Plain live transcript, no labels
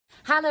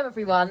Hello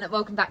everyone,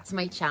 welcome back to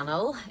my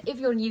channel. If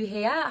you're new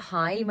here,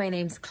 hi, my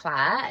name's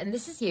Claire and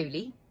this is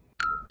Yuli.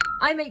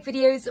 I make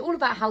videos all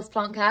about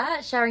houseplant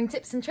care, sharing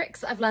tips and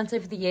tricks I've learned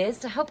over the years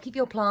to help keep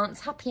your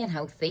plants happy and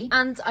healthy.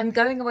 And I'm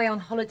going away on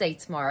holiday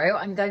tomorrow.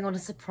 I'm going on a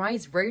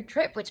surprise road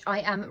trip, which I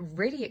am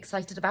really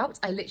excited about.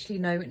 I literally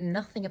know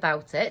nothing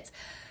about it.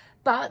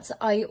 But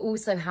I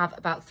also have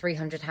about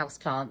 300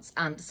 houseplants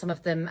and some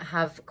of them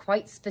have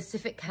quite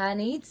specific care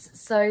needs.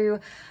 So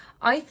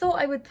I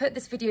thought I would put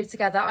this video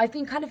together. I've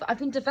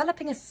been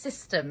developing a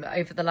system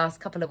over the last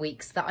couple of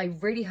weeks that I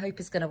really hope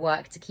is going to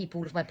work to keep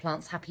all of my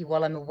plants happy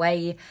while I'm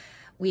away.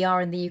 We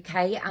are in the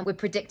UK and we're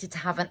predicted to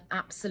have an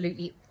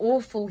absolutely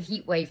awful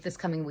heat wave this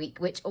coming week,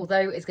 which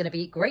although is going to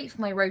be great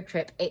for my road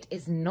trip, it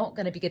is not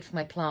going to be good for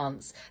my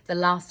plants. The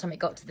last time it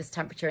got to this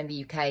temperature in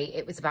the UK,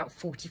 it was about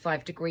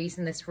 45 degrees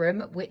in this room,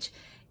 which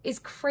is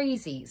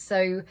crazy.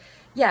 So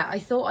yeah, I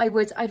thought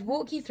I'd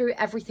walk you through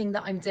everything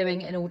that I'm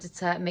doing in order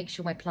to make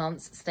sure my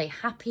plants stay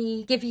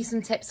happy, give you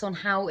some tips on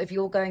how, if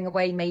you're going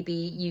away, maybe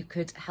you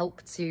could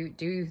help to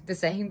do the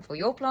same for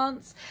your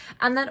plants.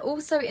 And then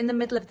also in the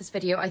middle of this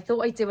video, I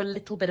thought I'd do a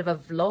little bit of a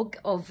vlog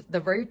of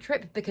the road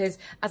trip because,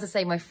 as I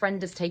say, my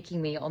friend is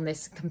taking me on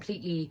this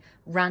completely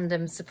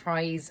random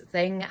surprise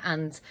thing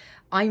and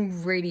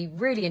I'm really,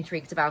 really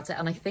intrigued about it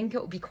and I think it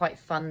will be quite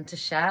fun to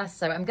share.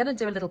 So I'm going to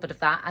do a little bit of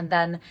that and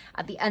then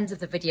at the end of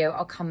the video,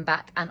 I'll come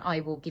back and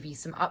I will give you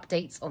some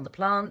updates on the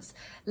plants,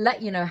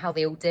 let you know how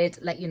they all did,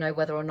 let you know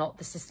whether or not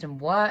the system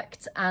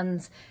worked,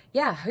 and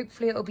yeah,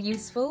 hopefully it'll be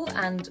useful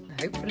and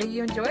hopefully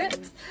you enjoy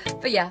it.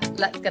 But yeah,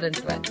 let's get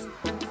into it.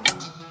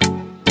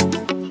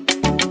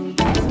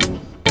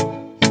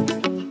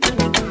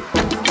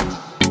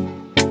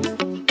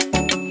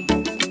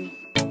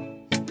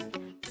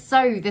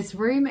 So this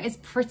room is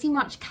pretty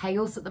much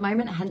chaos at the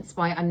moment, hence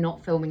why I'm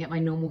not filming at my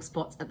normal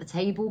spot at the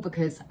table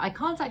because I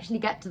can't actually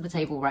get to the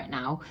table right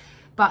now.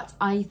 But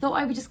I thought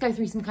I would just go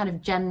through some kind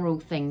of general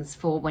things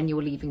for when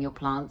you're leaving your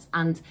plants.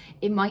 And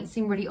it might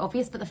seem really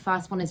obvious, but the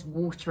first one is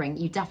watering.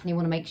 You definitely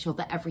want to make sure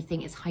that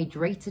everything is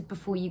hydrated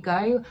before you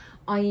go.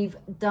 I've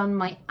done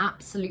my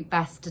absolute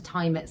best to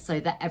time it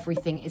so that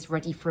everything is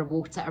ready for a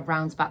water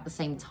around about the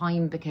same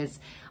time because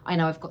I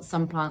know I've got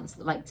some plants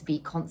that like to be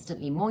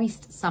constantly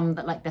moist, some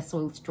that like their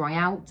soil to dry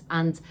out.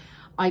 And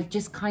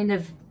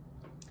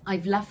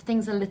I've left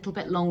things a little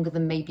bit longer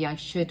than maybe I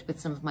should with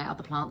some of my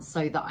other plants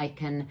so that I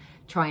can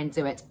try and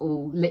do it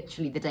all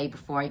literally the day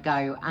before I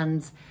go.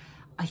 And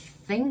I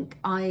think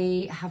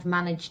I have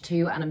managed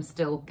to, and I'm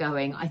still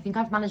going, I think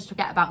I've managed to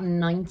get about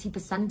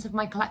 90% of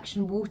my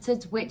collection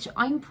watered, which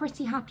I'm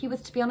pretty happy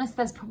with, to be honest.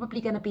 There's probably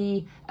going to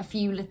be a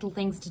few little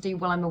things to do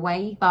while I'm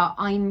away, but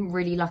I'm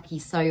really lucky.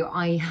 So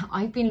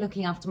I've been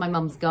looking after my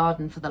mum's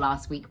garden for the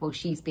last week while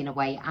she's been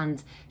away,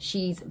 and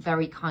she's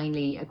very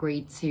kindly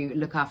agreed to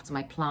look after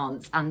my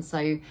plants. And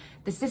so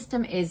the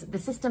system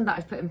that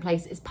I've put in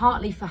place is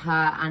partly for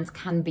her and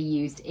can be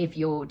used if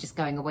you're just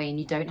going away and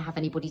you don't have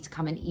anybody to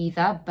come in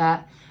either.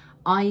 But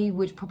I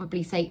would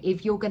probably say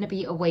if you're going to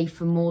be away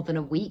for more than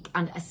a week,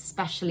 and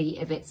especially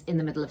if it's in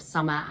the middle of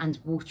summer and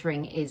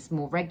watering is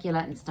more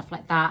regular and stuff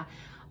like that,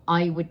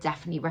 I would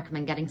definitely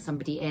recommend getting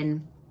somebody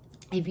in.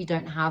 If you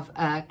don't have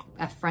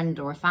a friend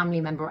or a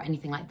family member or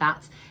anything like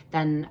that,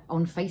 then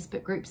on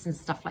Facebook groups and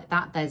stuff like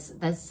that,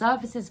 there's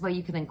services where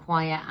you can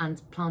inquire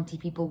and planty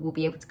people will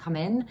be able to come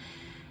in.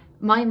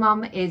 My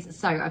mum is,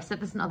 so I've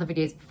said this in other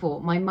videos before,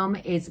 my mum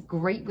is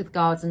great with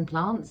garden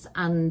plants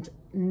and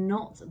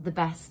not the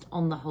best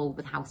on the whole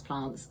with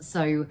houseplants.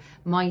 So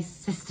my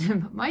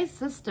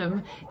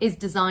system is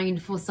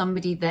designed for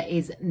somebody that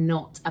is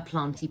not a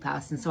planty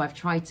person. So I've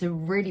tried to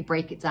really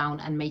break it down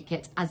and make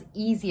it as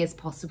easy as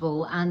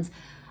possible. And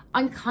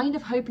I'm kind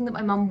of hoping that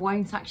my mum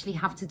won't actually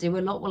have to do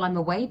a lot while I'm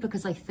away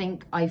because I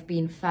think I've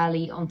been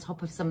fairly on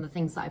top of some of the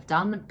things that I've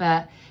done.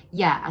 But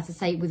yeah, as I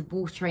say, with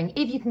watering,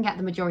 if you can get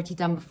the majority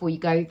done before you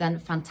go, then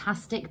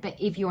fantastic. But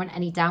if you're in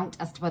any doubt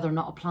as to whether or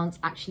not a plant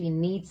actually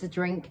needs a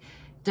drink,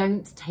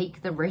 don't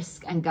take the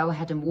risk and go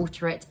ahead and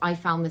water it. I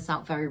found this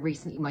out very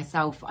recently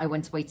myself. I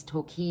went away to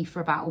Torquay for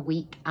about a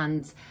week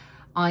and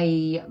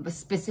I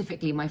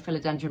specifically my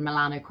Philodendron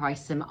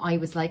melanochrysum, I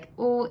was like,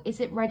 oh, is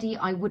it ready?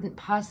 I wouldn't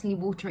personally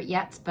water it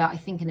yet, but I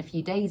think in a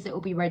few days it will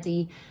be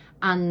ready.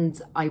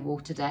 And I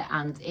watered it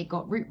and it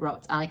got root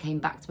rot and I came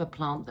back to a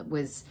plant that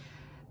was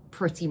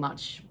pretty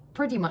much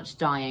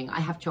dying. I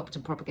have chopped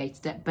and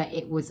propagated it, but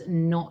it was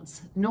not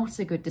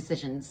a good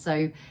decision.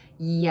 So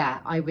yeah,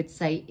 I would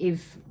say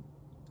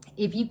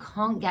if you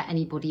can't get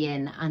anybody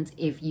in and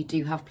if you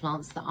do have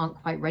plants that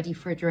aren't quite ready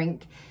for a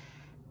drink,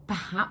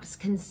 perhaps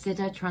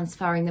consider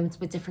transferring them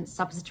to a different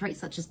substrate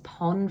such as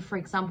pond, for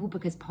example,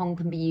 because pond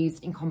can be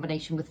used in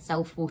combination with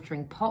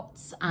self-watering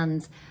pots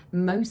and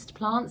most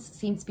plants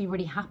seem to be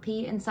really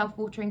happy in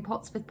self-watering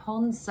pots with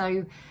ponds.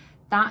 So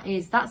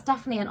that's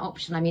definitely an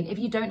option. I mean, if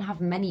you don't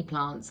have many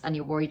plants and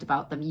you're worried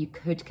about them, you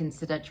could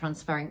consider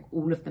transferring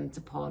all of them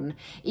to pon.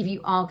 If you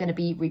are going to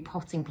be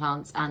repotting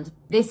plants, and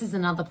this is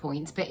another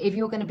point, but if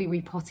you're going to be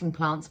repotting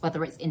plants,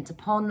 whether it's into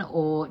pon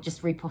or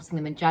just repotting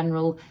them in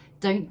general,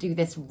 don't do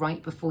this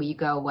right before you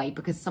go away,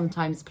 because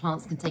sometimes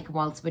plants can take a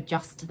while to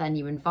adjust to their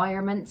new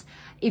environment.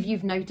 If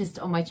you've noticed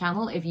on my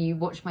channel, if you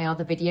watch my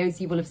other videos,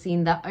 you will have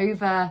seen that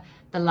over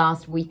the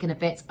last week and a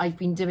bit, I've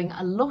been doing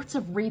a lot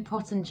of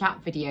repot and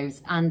chat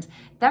videos, and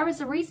there is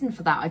a reason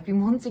for that. I've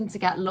been wanting to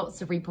get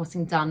lots of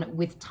repotting done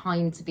with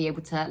time to be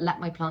able to let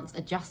my plants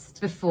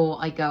adjust before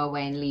I go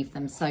away and leave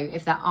them. So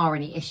if there are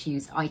any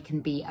issues, I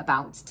can be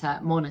about to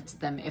monitor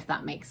them, if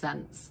that makes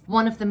sense.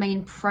 One of the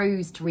main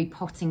pros to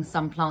repotting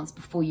some plants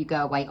before you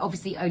go away,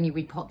 obviously only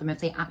repot them if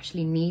they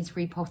actually need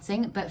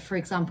repotting. But for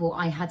example,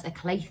 I had a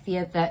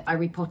calathea that I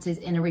repotted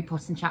in a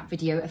repot and chat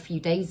video a few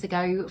days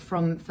ago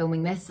from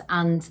filming this,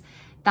 and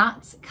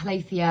that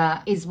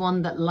calathea is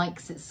one that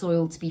likes its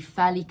soil to be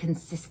fairly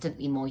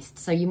consistently moist.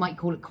 So you might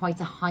call it quite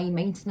a high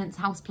maintenance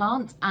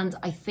houseplant. And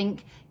I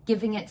think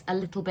giving it a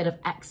little bit of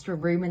extra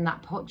room in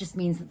that pot just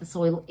means that the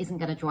soil isn't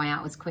going to dry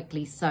out as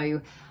quickly. So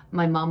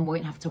my mum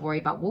won't have to worry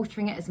about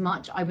watering it as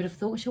much. I would have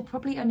thought she'll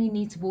probably only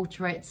need to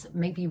water it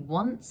maybe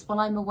once while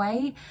I'm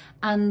away.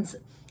 And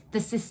the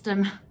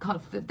system,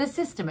 God, the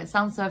system, it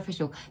sounds so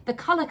official. The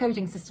colour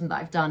coding system that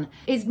I've done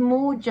is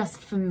more just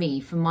for me,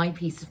 for my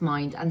peace of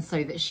mind, and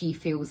so that she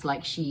feels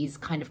like she's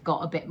kind of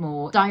got a bit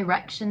more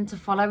direction to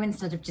follow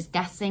instead of just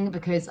guessing,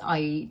 because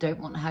I don't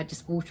want her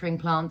just watering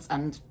plants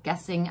and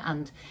guessing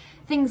and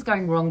things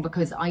going wrong,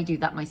 because I do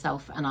that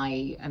myself and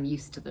I am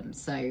used to them.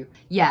 So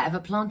yeah, if a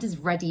plant is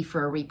ready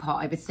for a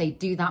repot, I would say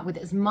do that with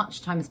as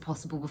much time as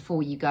possible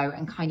before you go,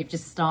 and kind of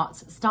just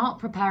start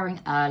preparing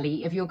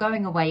early. If you're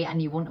going away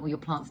and you want all your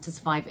plants to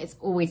survive, it's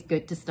always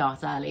good to start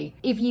early.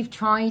 If you've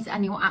tried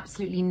and you're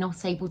absolutely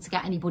not able to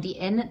get anybody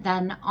in,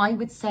 then I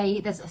would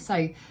say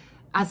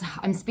as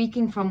I'm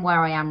speaking from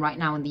where I am right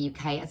now in the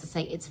UK, as I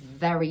say, it's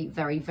very,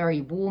 very,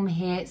 very warm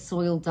here.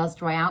 Soil does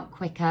dry out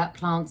quicker.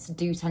 Plants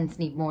do tend to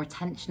need more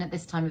attention at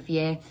this time of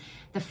year.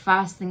 The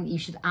first thing that you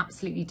should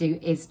absolutely do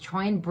is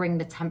try and bring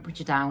the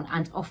temperature down,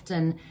 and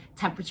often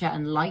temperature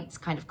and light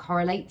kind of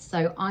correlate.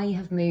 So I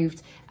have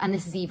moved, and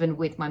this is even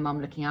with my mum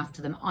looking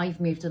after them,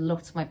 I've moved a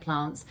lot of my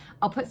plants.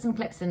 I'll put some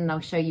clips in and I'll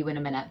show you in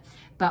a minute.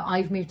 But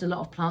I've moved a lot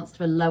of plants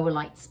to a lower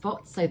light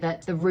spot so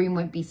that the room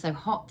won't be so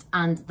hot,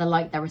 and the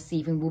light they're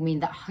receiving will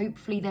mean that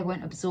hopefully they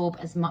won't absorb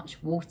as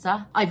much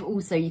water. I've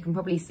also, you can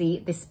probably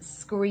see this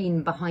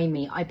screen behind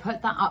me. I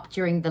put that up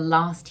during the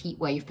last heat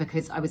wave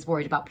because I was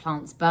worried about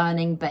plants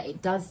burning, but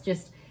it does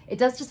just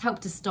help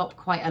to stop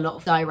quite a lot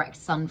of direct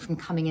sun from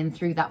coming in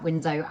through that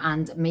window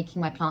and making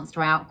my plants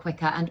dry out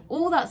quicker and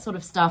all that sort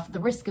of stuff, the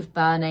risk of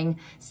burning.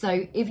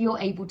 So if you're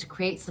able to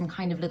create some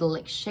kind of little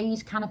like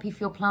shade canopy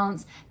for your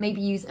plants,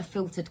 maybe use a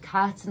filtered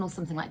curtain or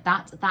something like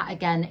that, that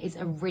again is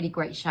a really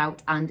great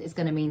shout and is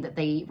going to mean that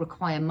they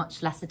require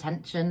much less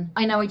attention.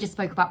 I know I just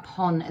spoke about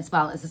pon as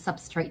well as a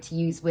substrate to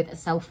use with a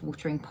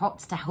self-watering pot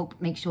to help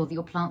make sure that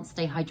your plants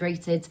stay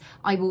hydrated.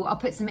 I'll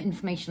put some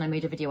information, I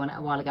made a video on it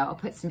a while ago, I'll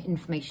put some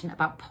information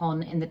about pon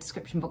in the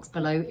description box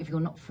below if you're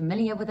not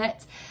familiar with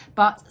it.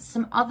 But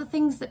some other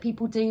things that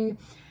people do,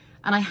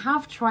 and I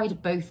have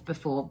tried both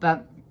before,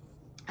 but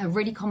a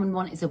really common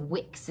one is a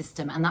wick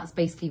system, and that's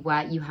basically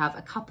where you have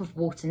a cup of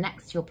water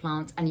next to your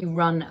plant and you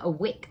run a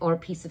wick or a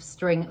piece of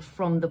string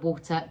from the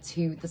water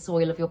to the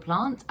soil of your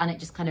plant, and it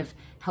just kind of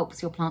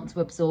helps your plant to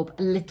absorb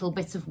a little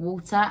bit of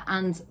water.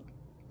 And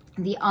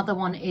the other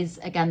one is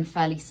again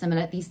fairly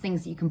similar, these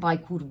things that you can buy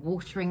called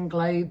watering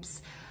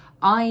globes.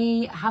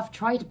 I have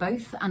tried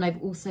both, and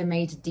I've also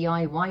made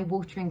DIY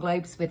watering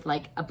globes with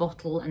like a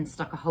bottle and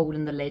stuck a hole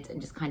in the lid and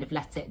just kind of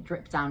let it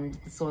drip down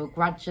into the soil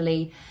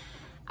gradually.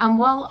 And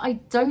while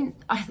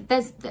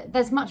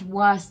there's much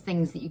worse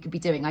things that you could be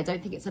doing, I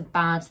don't think it's a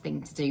bad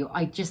thing to do.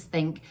 I just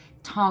think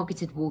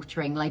targeted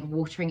watering, like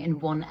watering in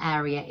one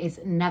area,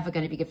 is never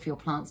going to be good for your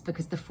plants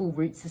because the full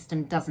root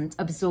system doesn't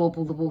absorb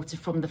all the water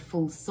from the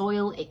full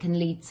soil. It can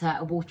lead to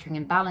a watering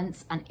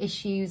imbalance and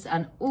issues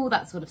and all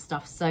that sort of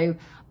stuff. So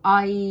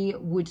I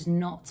would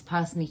not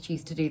personally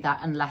choose to do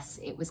that unless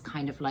it was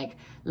kind of like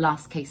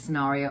last case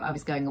scenario. I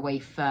was going away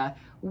for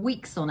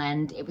weeks on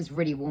end, it was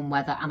really warm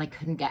weather and I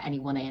couldn't get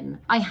anyone in.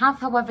 I have,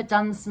 however,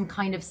 done some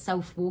kind of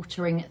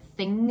self-watering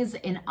things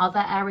in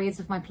other areas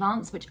of my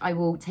plants, which I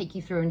will take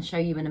you through and show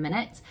you in a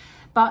minute.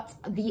 But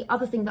the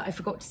other thing that I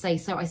forgot to say,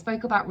 so I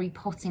spoke about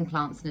repotting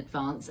plants in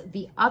advance.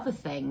 The other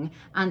thing,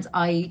 and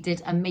I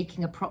did a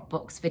making a prop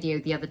box video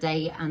the other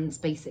day, and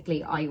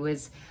basically I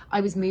was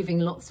moving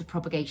lots of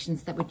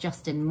propagations that were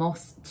just in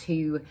moss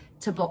to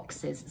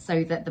boxes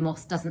so that the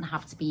moss doesn't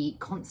have to be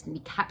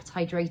constantly kept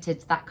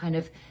hydrated. That kind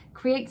of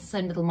creates its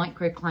own little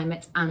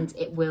microclimate, and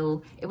it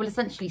will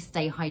essentially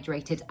stay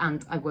hydrated,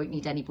 and I won't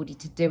need anybody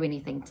to do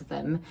anything to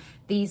them.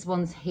 These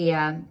ones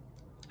here,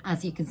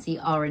 as you can see,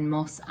 are in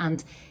moss,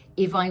 and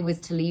if I was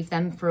to leave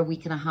them for a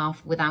week and a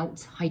half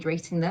without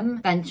hydrating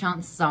them, then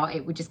chances are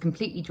it would just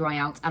completely dry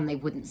out and they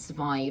wouldn't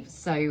survive.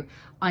 So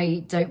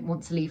I don't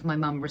want to leave my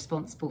mum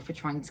responsible for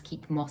trying to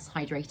keep moss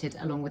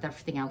hydrated along with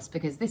everything else,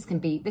 because this can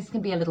be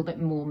a little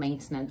bit more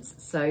maintenance.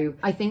 So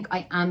I think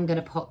I am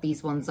going to pot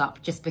these ones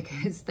up just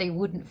because they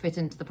wouldn't fit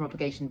into the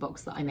propagation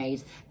box that I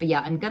made. But yeah,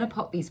 I'm going to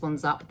pot these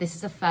ones up. This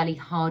is a fairly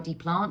hardy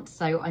plant,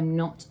 so I'm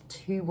not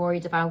too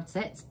worried about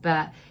it.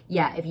 But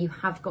yeah, if you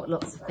have got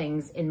lots of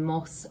things in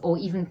moss or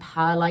even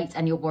perlite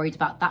and you're worried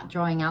about that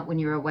drying out when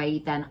you're away,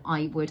 then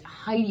I would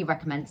highly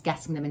recommend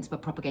getting them into a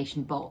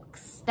propagation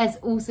box. There's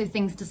also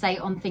things to say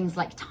on things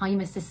like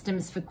timer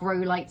systems for grow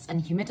lights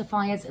and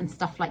humidifiers and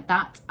stuff like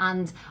that,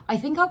 and I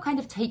think I'll kind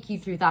of take you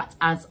through that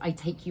as I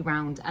take you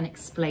round and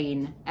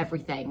explain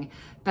everything.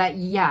 But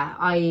yeah,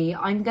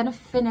 I'm gonna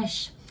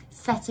finish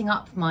setting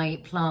up my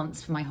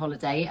plants for my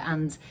holiday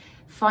and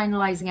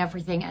finalizing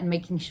everything and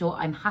making sure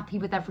I'm happy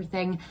with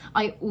everything.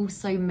 I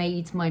also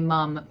made my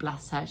mum,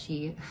 bless her,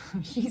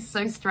 she's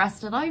so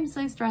stressed and I'm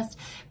so stressed,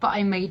 but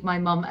I made my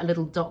mum a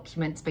little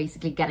document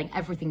basically getting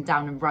everything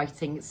down in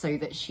writing so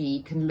that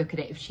she can look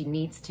at it if she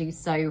needs to.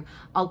 So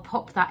I'll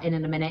pop that in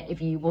a minute.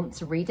 If you want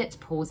to read it,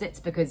 pause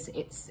it, because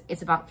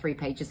it's about 3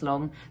 pages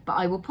long, but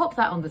I will pop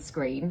that on the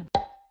screen.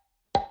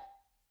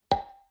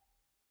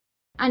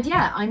 And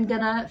yeah, I'm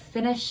gonna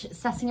finish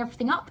setting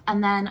everything up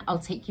and then I'll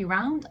take you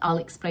around, I'll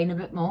explain a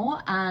bit more,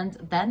 and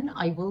then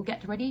I will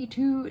get ready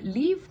to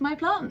leave my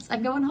plants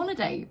and go on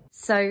holiday.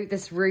 So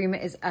this room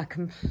is a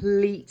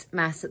complete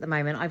mess at the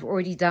moment. I've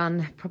already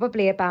done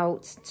probably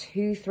about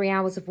 2-3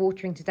 hours of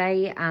watering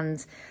today,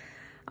 and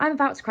I'm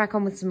about to crack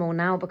on with some more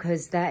now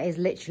because there is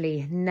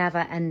literally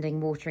never ending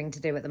watering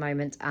to do at the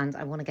moment, and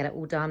I want to get it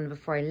all done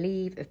before I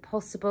leave if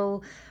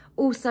possible.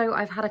 Also,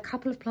 I've had a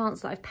couple of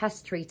plants that I've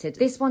pest treated.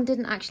 This one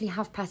didn't actually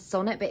have pests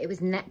on it, but it was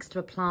next to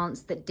a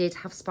plant that did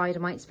have spider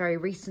mites very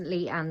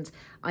recently, and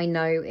I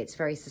know it's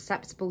very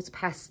susceptible to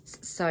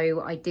pests,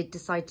 so I did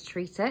decide to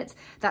treat it.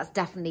 That's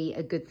definitely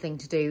a good thing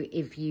to do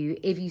if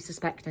you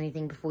suspect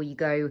anything before you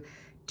go.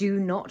 Do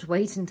not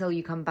wait until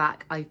you come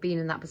back. I've been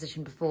in that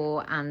position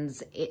before, and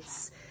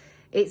it's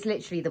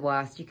literally the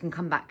worst. You can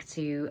come back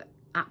to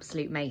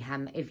absolute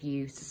mayhem if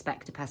you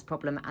suspect a pest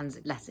problem and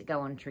let it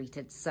go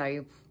untreated.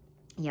 So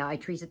yeah, I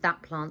treated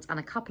that plant and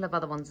a couple of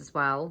other ones as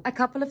well. A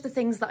couple of the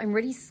things that I'm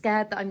really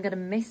scared that I'm going to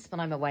miss when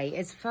I'm away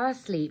is,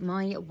 firstly,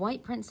 my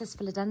white princess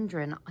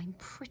philodendron, I'm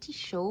pretty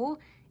sure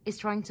is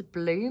trying to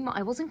bloom.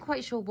 I wasn't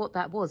quite sure what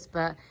that was,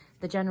 but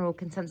the general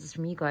consensus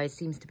from you guys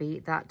seems to be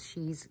that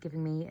she's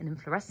giving me an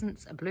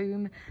inflorescence, a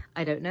bloom.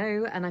 I don't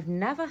know. And I've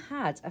never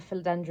had a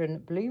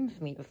philodendron bloom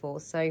for me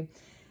before. So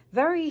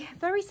very,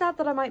 very sad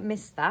that I might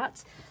miss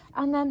that.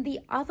 And then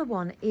the other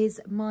one is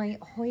my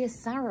Hoya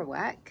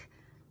Sarawak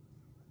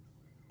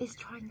is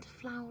trying to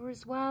flower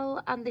as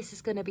well, and this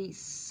is going to be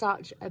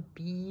such a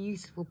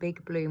beautiful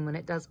big bloom when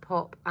it does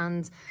pop,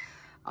 and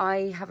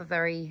I have a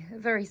very,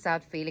 very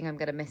sad feeling I'm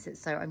going to miss it,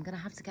 so I'm going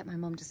to have to get my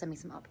mum to send me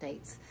some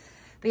updates.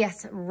 But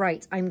yes,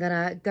 right, I'm going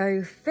to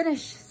go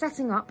finish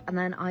setting up and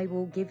then I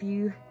will give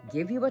you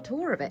a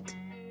tour of it.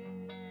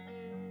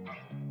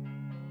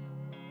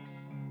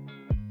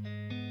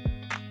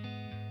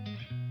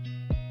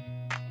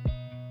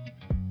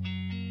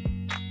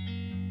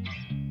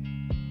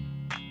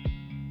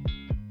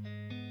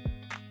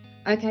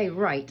 Okay,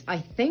 right, I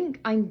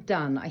think I'm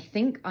done. I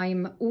think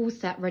I'm all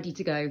set, ready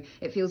to go.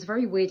 It feels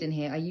very weird in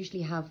here. I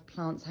usually have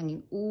plants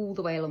hanging all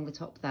the way along the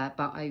top there,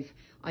 but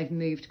I've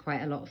moved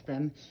quite a lot of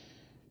them.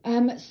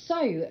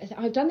 So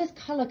I've done this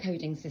color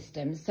coding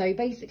system. So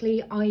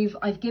basically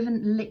I've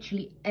given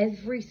literally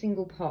every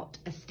single pot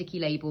a sticky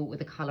label with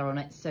a color on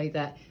it so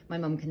that my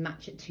mum can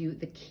match it to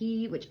the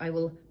key, which I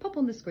will pop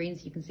on the screen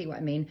so you can see what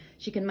I mean.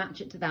 She can match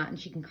it to that and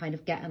she can kind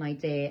of get an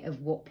idea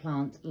of what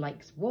plant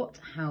likes what,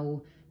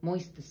 how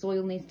moist the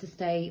soil needs to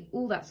stay,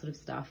 all that sort of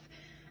stuff.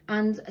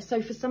 And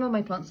so for some of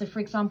my plants, so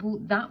for example,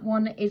 that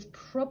one is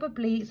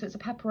probably, so it's a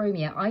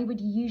peperomia. I would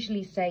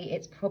usually say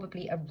it's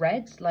probably a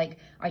red, like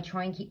I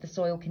try and keep the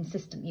soil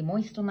consistently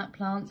moist on that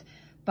plant,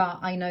 but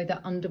I know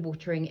that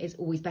underwatering is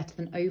always better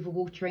than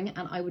overwatering,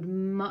 and I would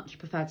much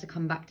prefer to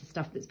come back to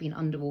stuff that's been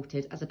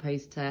underwatered as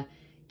opposed to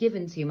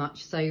given too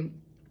much. So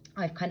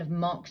I've kind of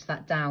marked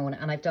that down,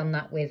 and I've done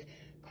that with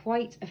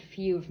quite a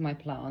few of my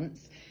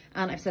plants.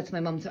 And I've said to my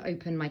mum to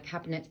open my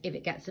cabinet if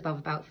it gets above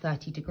about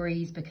 30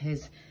 degrees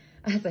because,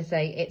 as I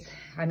say,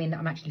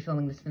 I'm actually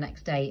filming this the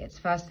next day. It's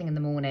first thing in the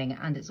morning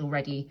and it's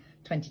already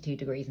 22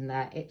 degrees in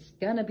there. It's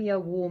gonna be a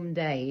warm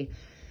day.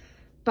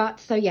 But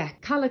so yeah,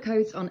 color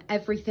codes on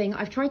everything.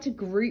 I've tried to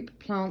group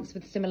plants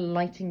with similar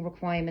lighting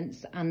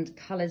requirements and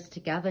colors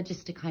together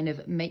just to kind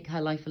of make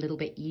her life a little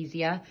bit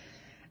easier.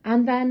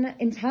 And then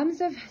in terms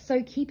of,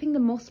 so keeping the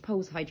moss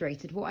poles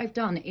hydrated, what I've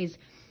done is,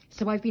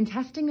 so I've been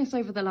testing this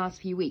over the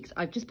last few weeks.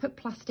 I've just put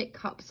plastic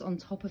cups on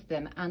top of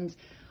them, and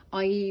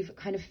I've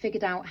kind of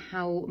figured out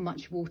how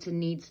much water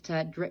needs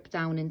to drip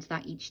down into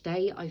that each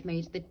day. I've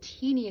made the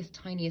teeniest,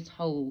 tiniest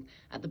hole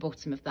at the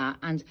bottom of that.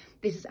 And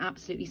this is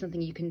absolutely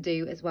something you can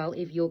do as well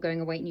if you're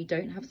going away and you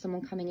don't have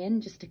someone coming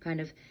in, just to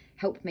kind of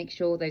help make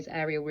sure those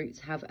aerial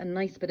roots have a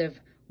nice bit of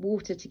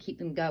water to keep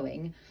them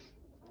going.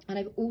 And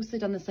I've also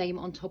done the same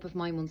on top of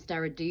my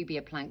Monstera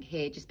dubia plank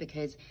here, just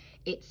because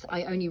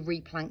I only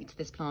replanked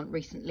this plant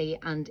recently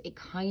and it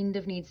kind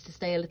of needs to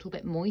stay a little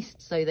bit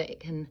moist so that it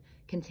can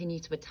continue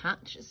to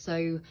attach.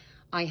 So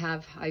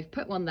I've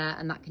put one there,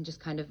 and that can just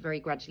kind of very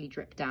gradually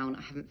drip down.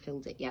 I haven't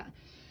filled it yet.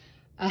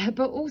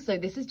 But also,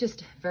 this is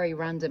just very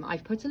random.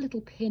 I've put a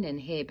little pin in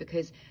here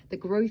because the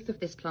growth of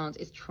this plant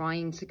is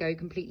trying to go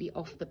completely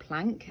off the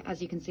plank.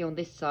 As you can see on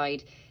this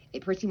side,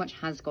 it pretty much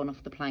has gone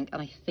off the plank,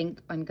 and I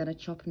think I'm going to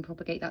chop and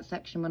propagate that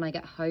section when I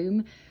get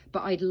home.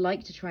 But I'd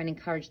like to try and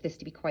encourage this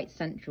to be quite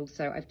central.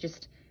 So I've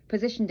just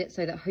positioned it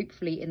so that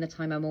hopefully in the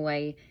time I'm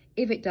away,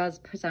 if it does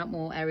put out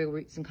more aerial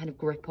roots and kind of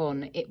grip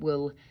on, it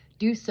will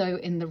do so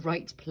in the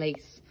right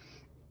place.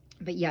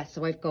 But yeah,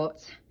 so I've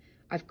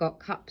got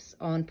cups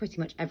on pretty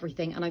much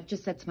everything, and I've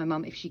just said to my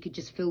mum if she could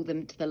just fill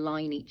them to the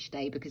line each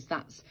day, because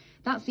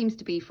that seems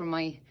to be from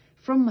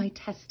my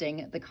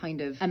testing the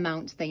kind of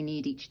amount they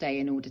need each day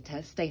in order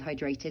to stay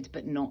hydrated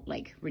but not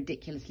like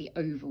ridiculously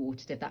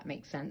overwatered, if that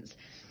makes sense.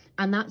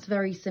 And that's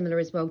very similar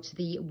as well to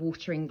the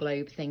watering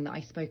globe thing that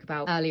I spoke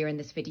about earlier in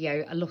this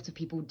video. A lot of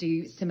people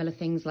do similar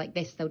things like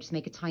this. They'll just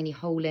make a tiny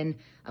hole in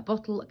a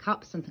bottle, a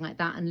cup, something like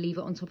that, and leave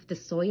it on top of the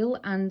soil.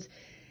 And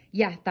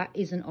yeah, that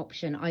is an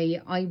option.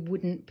 I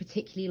wouldn't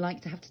particularly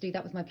like to have to do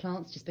that with my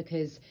plants, just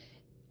because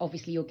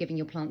obviously you're giving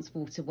your plants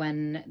water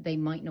when they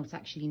might not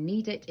actually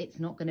need it. It's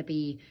not going to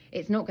be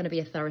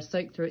a thorough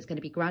soak through. It's going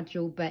to be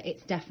gradual, but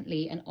it's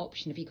definitely an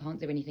option if you can't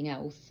do anything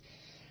else.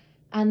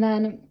 And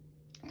then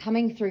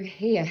coming through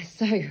here,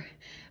 so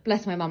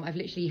bless my mum, I've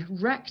literally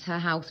wrecked her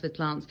house with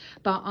plants,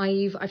 but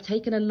I've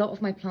taken a lot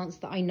of my plants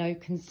that I know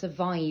can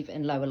survive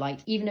in lower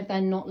light, even if they're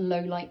not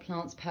low light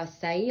plants per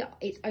se.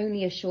 It's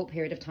only a short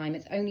period of time.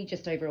 It's only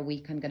just over a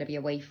week I'm going to be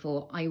away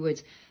for. I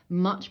would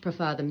much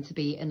prefer them to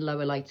be in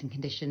lower lighting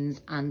conditions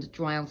and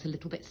dry out a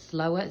little bit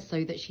slower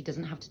so that she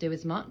doesn't have to do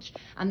as much.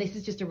 And this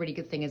is just a really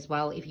good thing as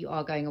well. If you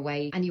are going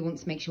away and you want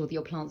to make sure that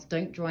your plants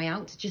don't dry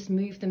out, just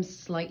move them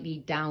slightly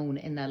down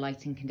in their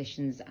lighting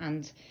conditions.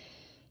 And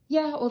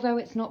yeah, although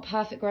it's not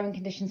perfect growing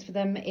conditions for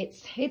them,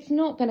 it's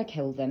not going to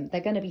kill them.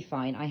 They're going to be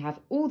fine. I have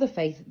all the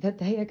faith that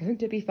they are going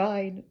to be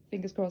fine.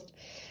 Fingers crossed.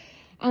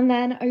 And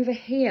then over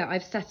here,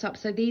 I've set up,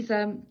 so these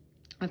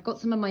I've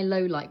got some of my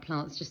low light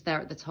plants just there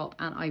at the top,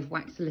 and I've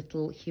waxed a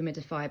little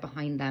humidifier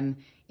behind them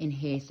in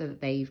here so that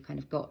they've kind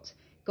of got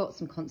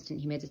some constant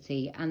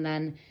humidity. And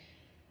then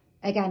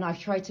again, I've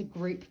tried to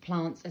group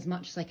plants as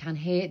much as I can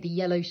here. The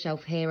yellow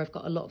shelf here, I've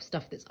got a lot of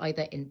stuff that's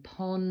either in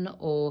pon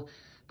or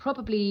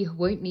probably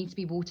won't need to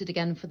be watered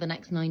again for the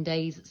next 9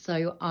 days.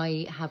 So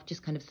I have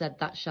just kind of said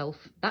that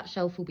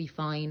shelf will be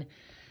fine.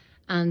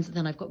 And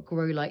then I've got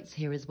grow lights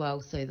here as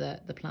well, so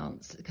that the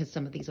plants, because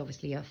some of these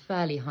obviously are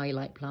fairly high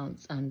light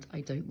plants and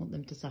I don't want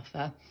them to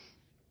suffer.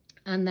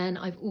 And then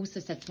I've also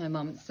said to my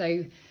mum,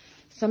 so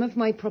some of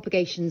my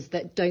propagations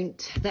that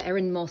are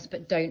in moss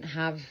but don't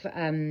have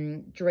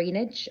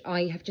drainage,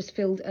 I have just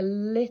filled a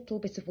little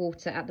bit of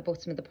water at the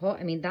bottom of the pot.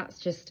 I mean, that's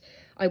just,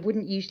 I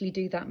wouldn't usually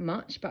do that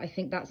much, but I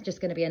think that's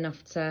just going to be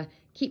enough to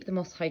keep the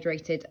moss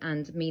hydrated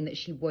and mean that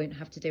she won't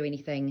have to do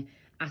anything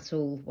at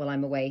all while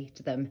I'm away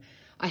to them.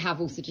 I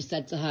have also just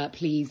said to her,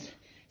 please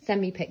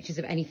send me pictures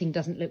if anything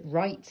doesn't look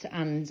right,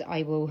 and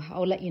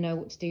I'll let you know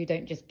what to do.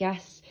 Don't just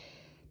guess.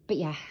 But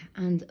yeah,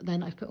 and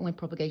then I've put all my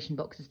propagation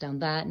boxes down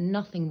there.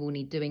 Nothing will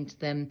need doing to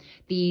them.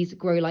 These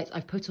grow lights,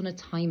 I've put on a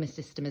timer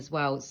system as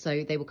well,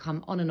 so they will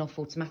come on and off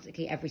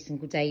automatically every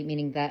single day,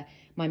 meaning that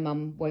my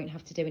mum won't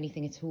have to do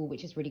anything at all,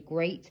 which is really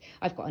great.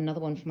 I've got another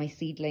one for my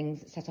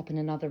seedlings set up in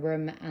another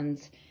room, and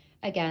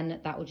again,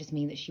 that will just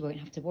mean that she won't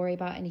have to worry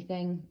about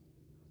anything.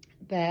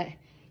 But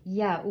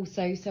yeah,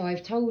 also, so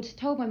I've told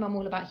my mum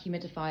all about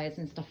humidifiers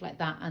and stuff like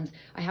that, and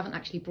I haven't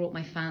actually brought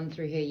my fan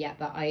through here yet,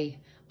 but I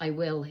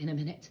will in a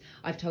minute.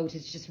 I've told her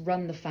to just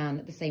run the fan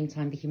at the same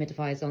time the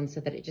humidifier's on, so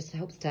that it just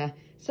helps to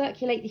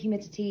circulate the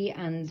humidity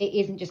and it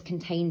isn't just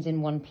contained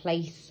in one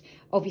place.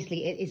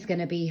 Obviously, it's going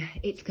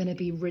to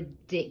be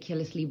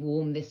ridiculously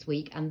warm this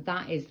week, and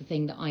that is the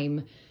thing that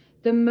I'm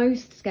the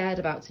most scared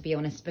about, to be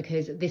honest,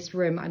 because this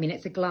room, I mean,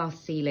 it's a glass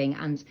ceiling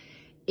and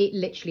it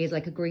literally is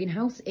like a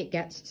greenhouse. It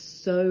gets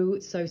so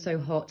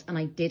hot, and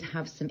I did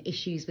have some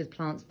issues with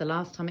plants the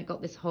last time it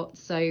got this hot,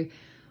 so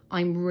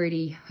I'm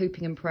really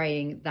hoping and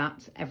praying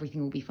that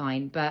everything will be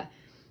fine. But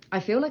I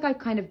feel like I've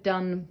kind of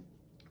done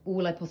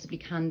all I possibly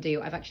can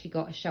do. I've actually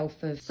got a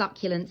shelf of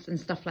succulents and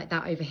stuff like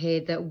that over here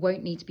that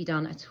won't need to be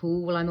done at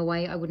all while I'm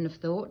away. I wouldn't have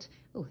thought.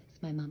 Oh,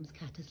 it's my mum's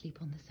cat asleep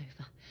on the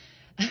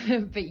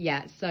sofa. But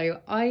yeah,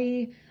 so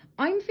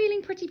I'm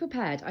feeling pretty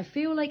prepared. I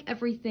feel like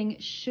everything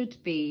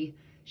should be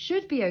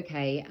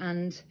okay.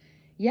 And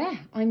yeah,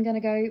 I'm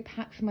gonna go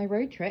pack for my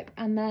road trip,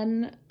 and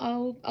then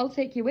I'll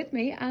take you with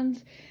me,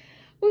 and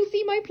we'll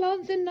see my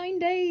plants in 9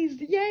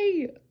 days.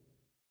 Yay!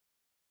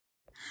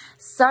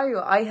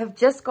 So I have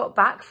just got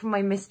back from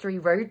my mystery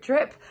road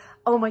trip.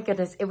 Oh my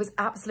goodness, it was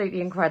absolutely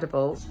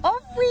incredible.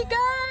 Off we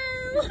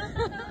go!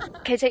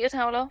 Okay, take your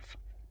towel off.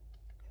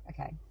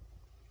 Okay.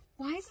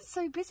 Why is it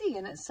so busy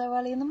and it's so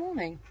early in the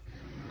morning?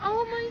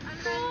 Oh my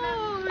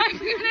god! I'm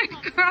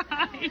gonna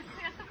cry.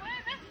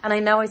 And I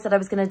know I said I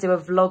was going to do a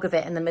vlog of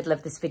it in the middle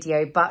of this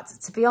video, but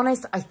to be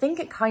honest, I think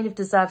it kind of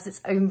deserves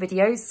its own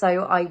video.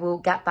 So I will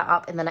get that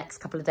up in the next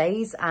couple of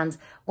days. And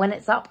when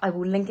it's up, I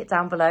will link it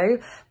down below.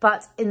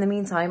 But in the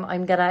meantime,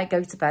 I'm going to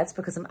go to bed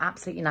because I'm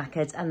absolutely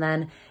knackered. And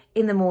then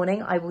in the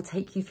morning, I will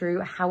take you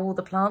through how all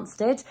the plants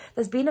did.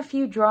 There's been a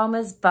few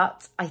dramas,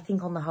 but I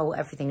think on the whole,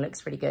 everything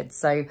looks really good.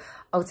 So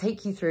I'll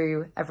take you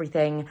through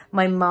everything.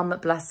 My mum,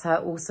 bless her,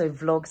 also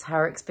vlogged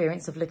her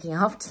experience of looking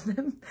after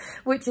them,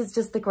 which is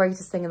just the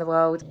greatest thing in the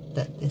world.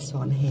 But this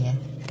one here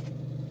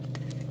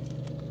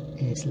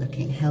is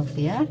looking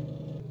healthier.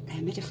 The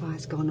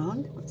humidifier's gone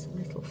on. Got some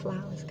little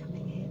flowers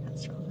coming here.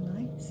 That's rather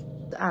nice.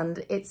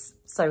 And it's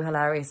so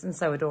hilarious and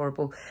so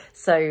adorable.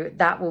 So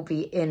that will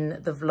be in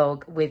the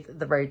vlog with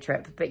the road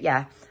trip. But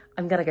yeah,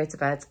 I'm gonna go to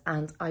bed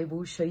and I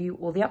will show you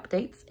all the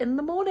updates in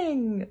the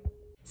morning.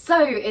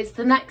 So it's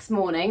the next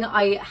morning.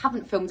 I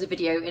haven't filmed a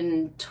video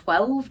in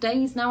 12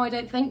 days now, I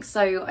don't think.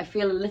 So I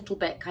feel a little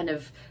bit kind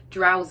of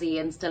drowsy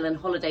and still in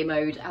holiday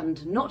mode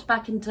and not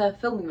back into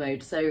filming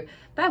mode. So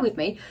bear with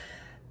me.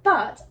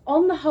 But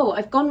on the whole,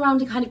 I've gone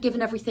around and kind of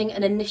given everything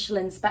an initial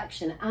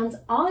inspection and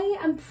I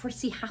am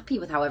pretty happy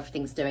with how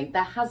everything's doing.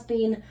 There has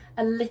been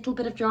a little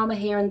bit of drama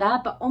here and there,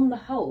 but on the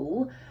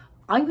whole,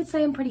 I would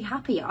say I'm pretty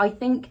happy. I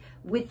think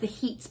with the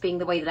heat being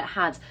the way that it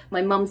had,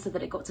 my mum said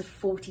that it got to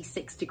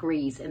 46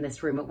 degrees in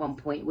this room at one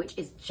point, which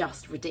is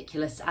just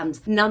ridiculous. And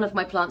none of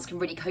my plants can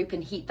really cope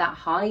in heat that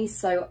high.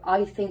 So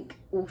I think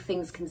all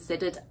things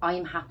considered,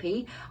 I'm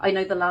happy. I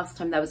know the last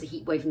time there was a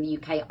heat wave in the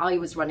UK, I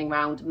was running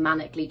around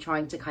manically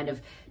trying to kind of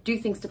do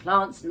things to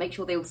plants and make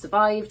sure they all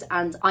survived.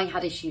 And I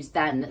had issues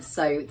then.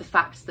 So the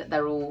fact that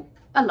they're all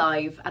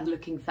alive and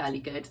looking fairly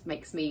good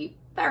makes me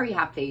very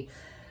happy.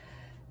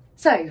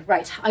 So,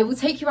 right, I will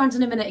take you around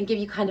in a minute and give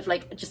you kind of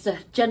like just a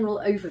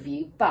general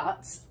overview,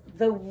 but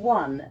the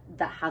one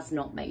that has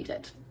not made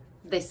it,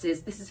 this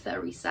is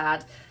very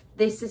sad.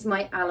 This is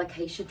my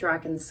Alocasia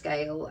dragon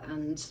scale,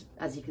 and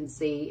as you can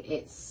see,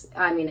 it's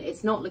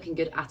not looking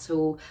good at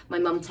all. My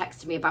mum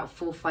texted me about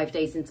 4 or 5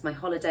 days into my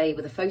holiday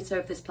with a photo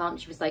of this plant.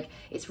 She was like,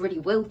 it's really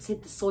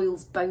wilted, the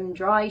soil's bone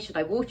dry, should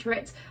I water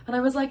it? And I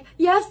was like,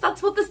 yes,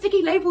 that's what the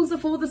sticky labels are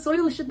for, the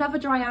soil should never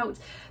dry out.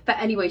 But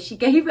anyway, she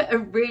gave it a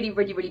really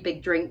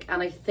big drink,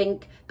 and I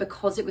think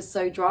because it was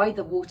so dry,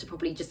 the water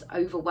probably just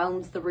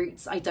overwhelmed the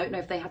roots. I don't know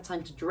if they had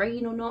time to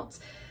drain or not.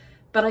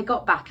 But I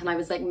got back and I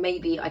was like,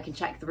 maybe I can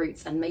check the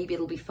roots and maybe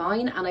it'll be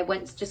fine. And I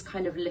went to just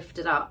kind of lift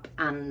it up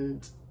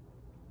and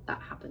that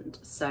happened.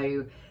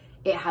 So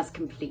it has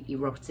completely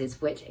rotted,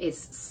 which is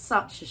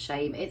such a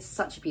shame. It's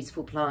such a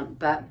beautiful plant.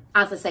 But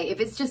as I say,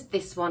 if it's just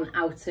this one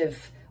out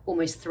of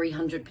almost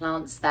 300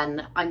 plants,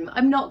 then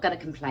I'm not going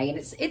to complain.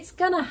 It's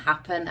going to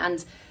happen.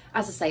 And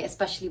as I say,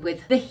 especially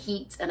with the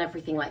heat and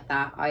everything like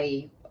that,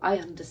 I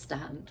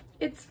understand.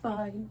 It's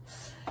fine.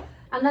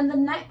 And then the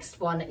next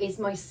one is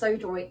my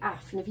Sodoroi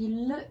Af, and if you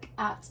look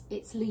at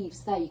its leaves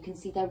there, you can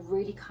see they're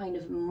really kind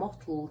of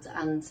mottled,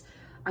 and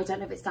I don't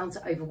know if it's down to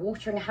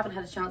overwatering. I haven't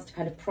had a chance to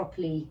kind of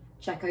properly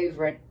check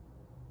over it.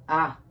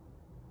 I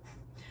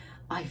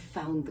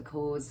found the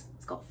cause.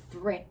 It's got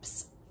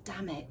thrips,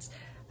 damn it.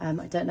 I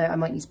don't know, I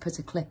might need to put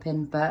a clip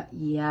in, but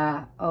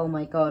yeah, oh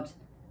my God.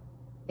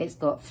 It's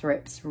got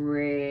thrips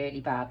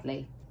really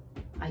badly.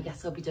 I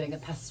guess I'll be doing a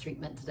pest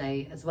treatment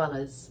today, as well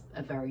as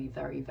a very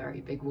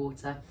big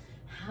water.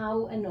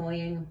 How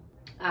annoying.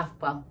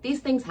 Well, these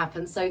things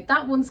happen. So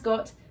that one's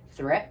got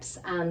thrips,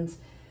 and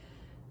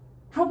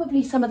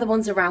probably some of the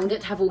ones around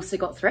it have also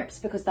got thrips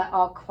because there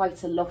are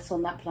quite a lot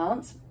on that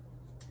plant.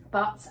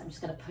 But I'm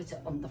just going to put it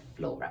on the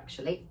floor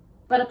actually.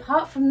 But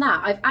apart from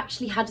that, I've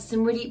actually had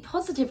some really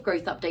positive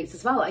growth updates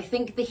as well. I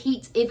think the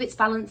heat, if it's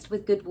balanced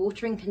with good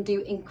watering, can do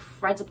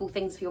incredible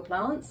things for your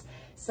plants.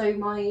 So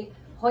my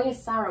Hoya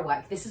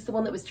Sarawak, this is the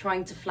one that was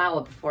trying to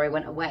flower before I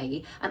went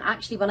away. And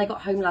actually when I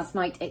got home last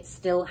night, it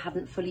still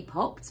hadn't fully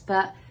popped.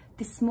 But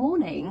this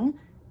morning,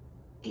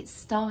 it's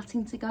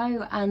starting to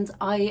go. And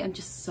I am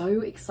just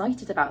so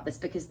excited about this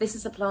because this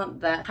is a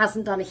plant that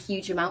hasn't done a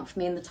huge amount for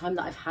me in the time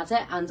that I've had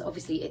it. And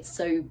obviously it's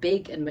so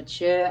big and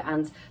mature.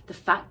 And the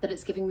fact that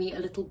it's giving me a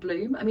little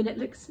bloom, I mean, it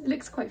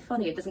looks quite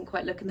funny. It doesn't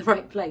quite look in the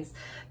right place.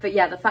 But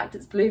yeah, the fact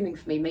it's blooming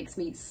for me makes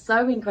me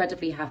so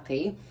incredibly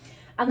happy.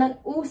 And then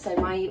also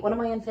one of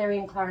my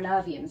Anthurium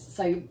clarinerviums.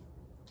 So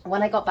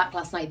when I got back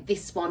last night,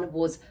 this one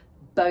was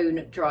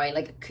bone dry.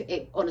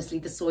 Like honestly,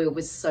 the soil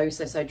was so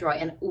dry,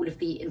 and all of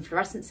the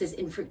inflorescences,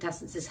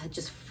 infructescences had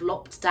just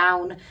flopped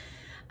down.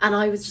 And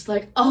I was just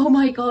like, oh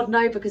my God,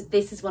 no, because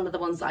this is one of the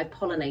ones that I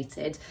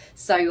pollinated.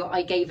 So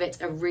I gave it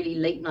a really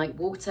late night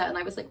water and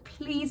I was like,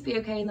 please be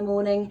okay in the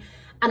morning.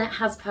 And it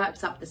has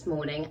perked up this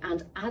morning.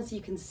 And as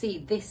you can see,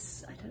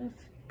 this, I don't know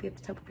if you'll be able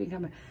to tell properly in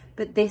camera,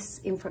 But this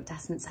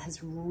infructescence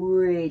has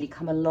really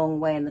come a long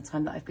way in the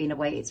time that I've been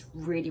away. It's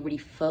really, really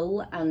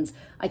full, and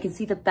I can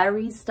see the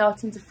berries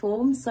starting to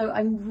form. So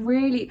I'm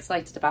really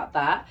excited about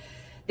that.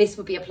 This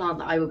would be a plant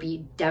that I would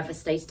be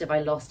devastated if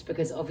I lost,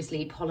 because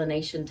obviously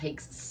pollination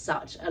takes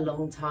such a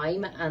long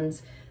time, and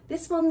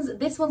this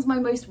one's my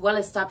most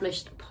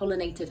well-established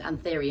pollinated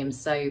anthurium.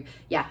 So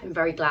yeah, I'm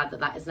very glad that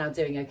that is now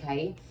doing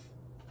okay.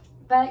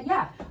 But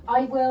yeah,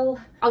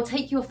 I'll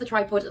take you off the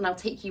tripod and I'll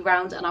take you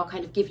round and I'll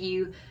kind of give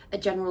you a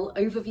general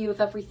overview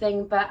of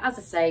everything. But as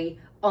I say,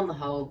 on the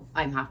whole,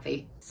 I'm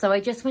happy. So I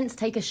just went to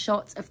take a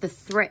shot of the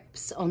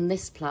thrips on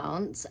this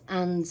plant,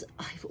 and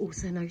I've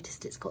also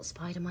noticed it's got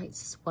spider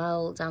mites as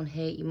well down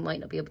here. You might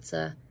not be able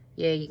to,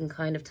 yeah, you can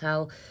kind of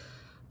tell.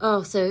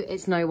 Oh, so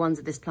it's no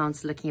wonder this plant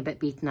is looking a bit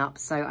beaten up.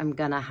 So I'm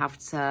gonna have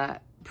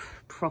to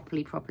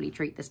properly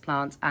treat this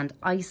plant and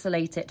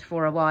isolate it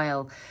for a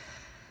while.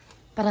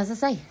 But as I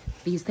say,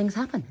 these things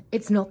happen.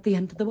 It's not the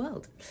end of the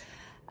world.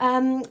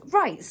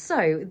 Right,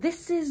 so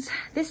this is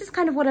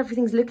kind of what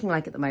everything's looking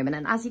like at the moment.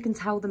 And as you can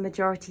tell, the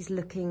majority's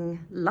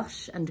looking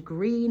lush and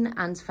green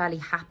and fairly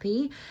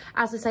happy.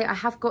 As I say, I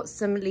have got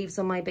some leaves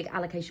on my big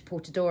Alocasia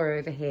portadora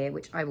over here,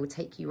 which I will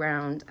take you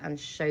around and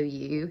show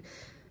you.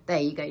 There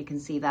you go, you can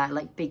see that,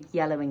 like big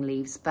yellowing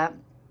leaves. But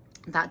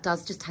that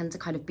does just tend to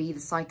kind of be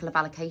the cycle of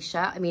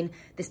Alocasia. I mean,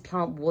 this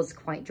plant was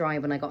quite dry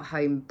when I got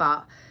home,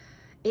 but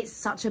it's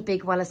such a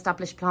big,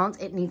 well-established plant.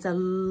 It needs a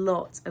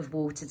lot of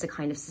water to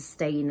kind of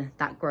sustain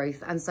that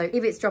growth. And so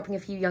if it's dropping a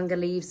few younger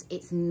leaves,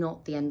 it's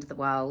not the end of the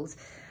world.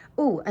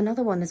 Oh,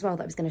 another one as well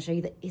that I was going to show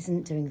you that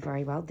isn't doing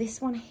very well.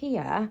 This one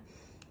here,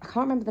 I can't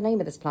remember the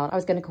name of this plant. I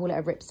was going to call it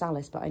a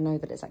ripsalis, but I know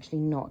that it's actually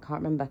not. I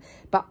can't remember.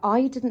 But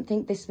I didn't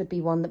think this would be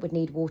one that would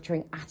need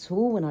watering at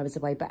all when I was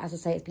away. But as I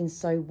say, it's been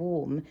so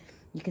warm.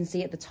 You can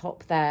see at the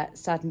top there,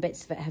 certain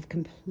bits of it have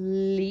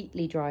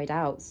completely dried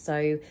out.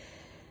 So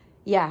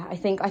yeah, I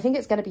think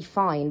it's going to be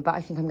fine, but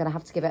I think I'm going to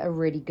have to give it a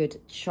really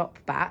good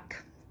chop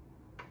back.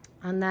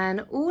 And then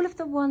all of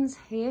the ones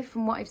here,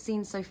 from what I've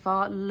seen so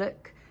far,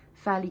 look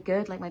fairly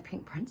good. Like my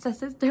pink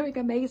princess is doing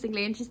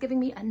amazingly, and she's giving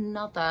me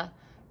another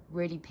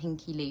really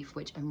pinky leaf,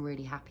 which I'm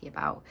really happy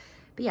about.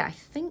 But yeah, I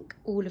think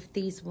all of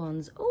these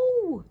ones,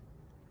 oh,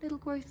 little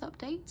growth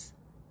updates.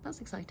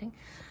 That's exciting.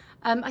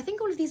 I think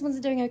all of these ones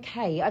are doing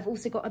okay. I've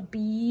also got a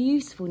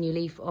beautiful new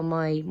leaf on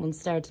my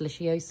Monstera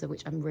deliciosa,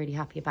 which I'm really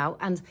happy about.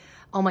 And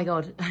oh my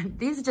God,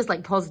 these are just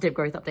like positive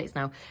growth updates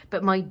now.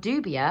 But my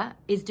dubia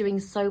is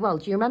doing so well.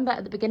 Do you remember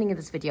at the beginning of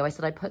this video, I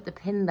said I put the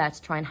pin there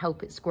to try and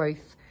help its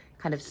growth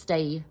kind of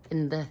stay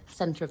in the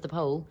center of the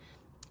pole?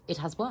 It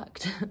has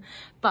worked.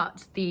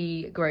 But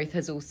the growth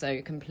has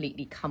also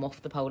completely come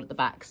off the pole at the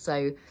back.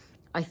 So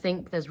I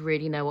think there's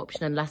really no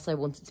option, unless I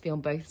want it to be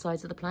on both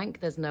sides of the plank,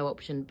 there's no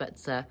option but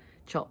to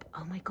chop.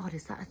 Oh my God,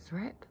 is that a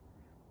thrip?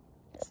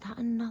 Is that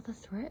another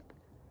thrip?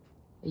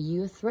 Are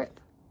you a thrip?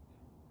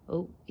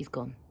 Oh, he's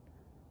gone.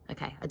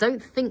 Okay, I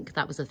don't think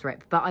that was a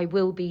thrip, but I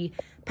will be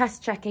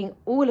pest checking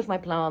all of my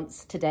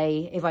plants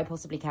today if I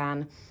possibly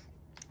can.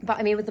 But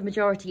I mean, with the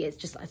majority, it's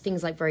just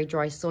things like very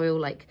dry soil,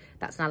 like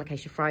that's an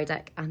Alocasia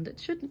frydek, and it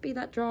shouldn't be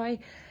that dry.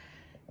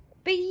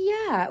 But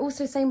yeah,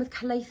 also same with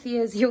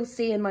calatheas, you'll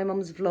see in my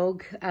mum's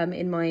vlog,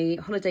 in my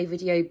holiday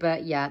video.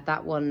 But yeah,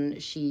 that one,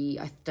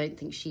 I don't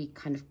think she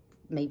kind of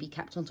maybe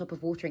kept on top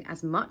of watering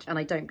as much, and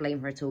I don't blame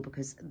her at all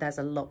because there's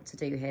a lot to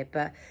do here.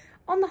 But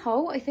on the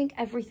whole, I think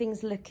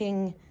everything's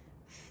looking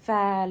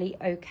fairly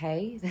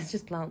okay. There's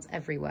just plants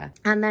everywhere.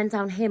 And then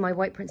down here, my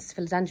white princess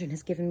philodendron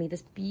has given me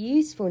this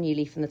beautiful new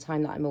leaf from the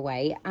time that I'm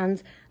away,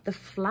 and the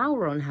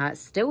flower on her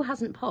still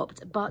hasn't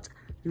popped, but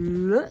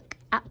look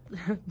at,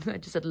 I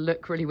just said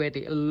look really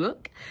weirdly,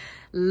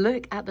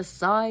 look at the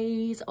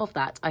size of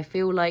that. I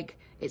feel like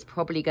it's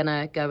probably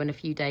gonna go in a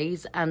few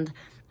days, and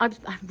I'm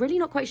really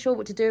not quite sure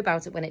what to do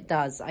about it when it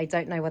does. I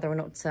don't know whether or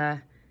not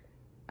to,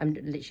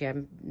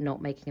 I'm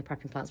not making a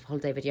prepping plants for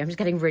holiday video. I'm just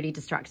getting really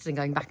distracted and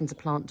going back into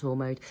plant tour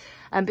mode.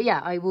 But yeah,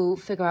 I will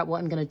figure out what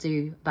I'm going to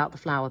do about the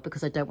flower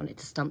because I don't want it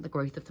to stunt the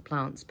growth of the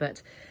plants.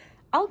 But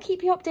I'll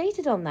keep you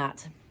updated on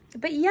that.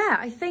 But yeah,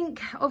 I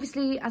think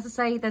obviously, as I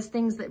say, there's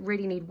things that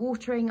really need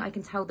watering. I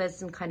can tell there's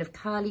some kind of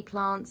curly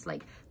plants,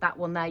 like that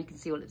one there. You can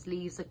see all its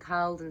leaves are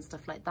curled and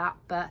stuff like that.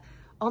 But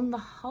on the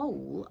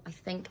whole, I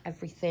think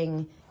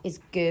everything is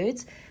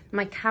good.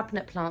 My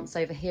cabinet plants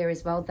over here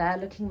as well, they're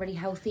looking really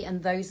healthy,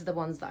 and those are the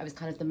ones that I was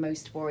kind of the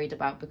most worried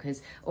about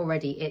because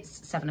already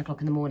it's 7 o'clock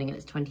in the morning and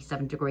it's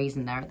 27 degrees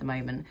in there at the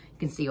moment. You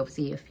can see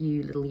obviously a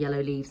few little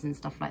yellow leaves and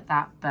stuff like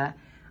that, but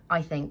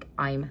I think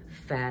I'm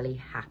fairly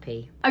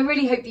happy. I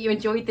really hope that you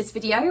enjoyed this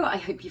video. I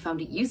hope you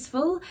found it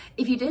useful.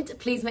 If you did,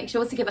 please make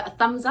sure to give it a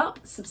thumbs up,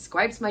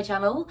 subscribe to my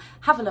channel,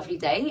 have a lovely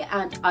day,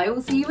 and I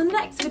will see you in the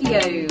next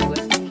video.